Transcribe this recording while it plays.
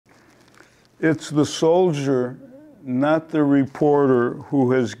It's the soldier, not the reporter,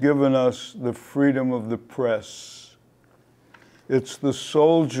 who has given us the freedom of the press. It's the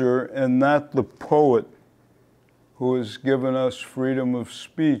soldier and not the poet who has given us freedom of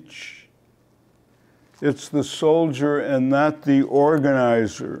speech. It's the soldier and not the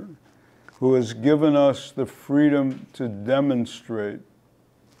organizer who has given us the freedom to demonstrate.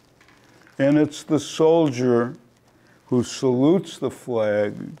 And it's the soldier who salutes the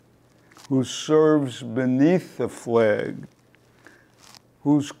flag, who serves beneath the flag,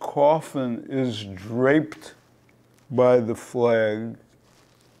 whose coffin is draped by the flag,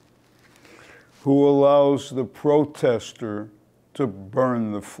 who allows the protester to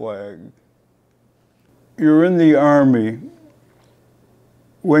burn the flag. You're in the Army.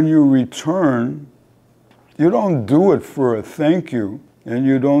 When you return, you don't do it for a thank you, and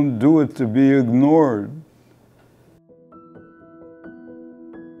you don't do it to be ignored.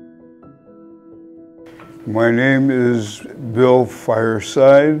 My name is Bill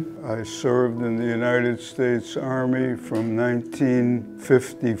Fireside. I served in the United States Army from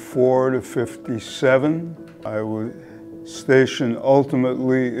 1954 to 57. I was stationed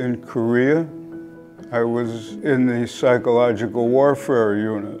ultimately in Korea. I was in the psychological warfare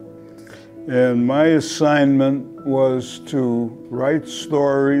unit. And my assignment was to write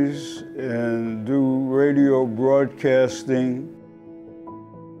stories and do radio broadcasting.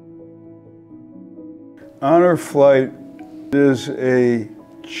 Honor Flight is a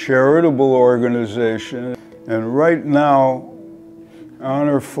charitable organization, and right now,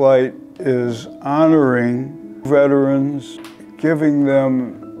 Honor Flight is honoring veterans, giving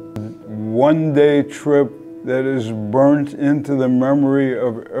them a one-day trip that is burnt into the memory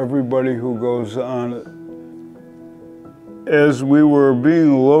of everybody who goes on it. As we were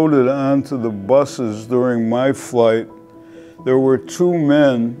being loaded onto the buses during my flight, there were two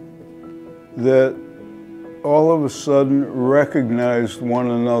men that all of a sudden recognized one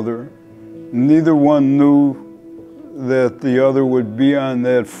another. Neither one knew that the other would be on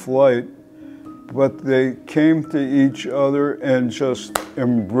that flight, but they came to each other and just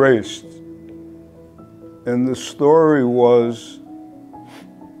embraced. And the story was,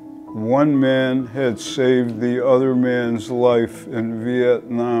 one man had saved the other man's life in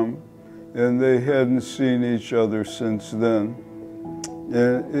Vietnam, and they hadn't seen each other since then.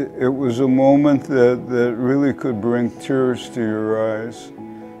 And it was a moment that really could bring tears to your eyes,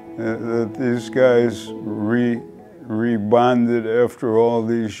 that these guys rebonded after all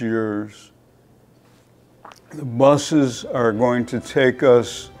these years. The buses are going to take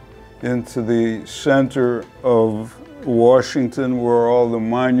us into the center of Washington, where all the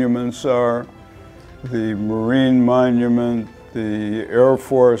monuments are, the Marine Monument, the Air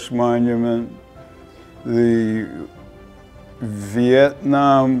Force Monument, the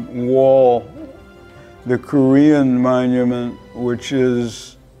Vietnam Wall, the Korean Monument, which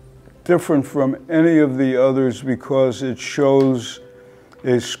is different from any of the others because it shows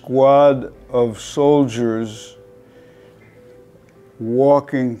a squad of soldiers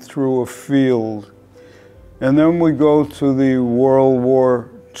walking through a field. And then we go to the World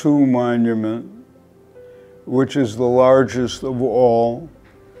War II monument, which is the largest of all.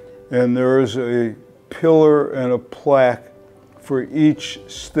 And there is a pillar and a plaque for each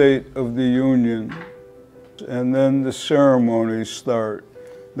state of the Union. And then the ceremonies start.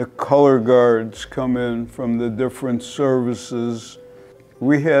 The color guards come in from the different services.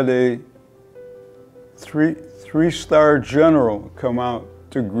 We had a three-star general come out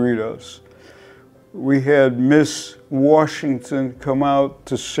to greet us. We had Miss Washington come out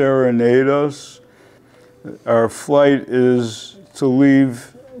to serenade us. Our flight is to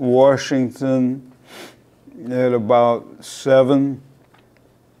leave Washington at about 7.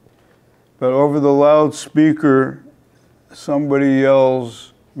 But over the loudspeaker, somebody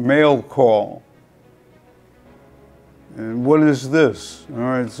yells, "Mail call." And what is this? All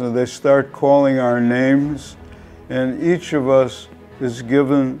right, so they start calling our names, and each of us is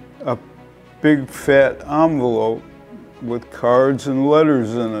given a big fat envelope with cards and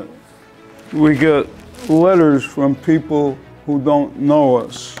letters in it. We get letters from people who don't know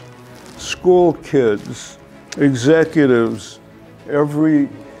us, school kids, executives, every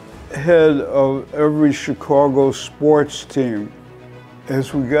head of every Chicago sports team.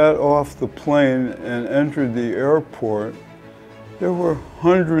 As we got off the plane and entered the airport, there were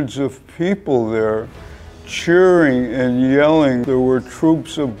hundreds of people there cheering and yelling. There were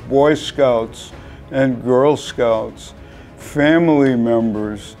troops of Boy Scouts and Girl Scouts, family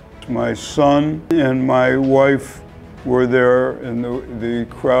members. My son and my wife were there in the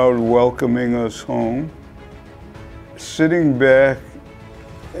crowd welcoming us home. Sitting back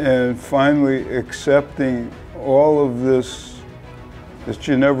and finally accepting all of this that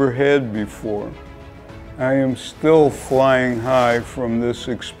you never had before. I am still flying high from this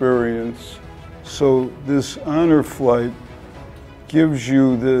experience. So this honor flight gives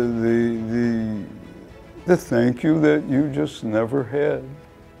you the thank you that you just never had.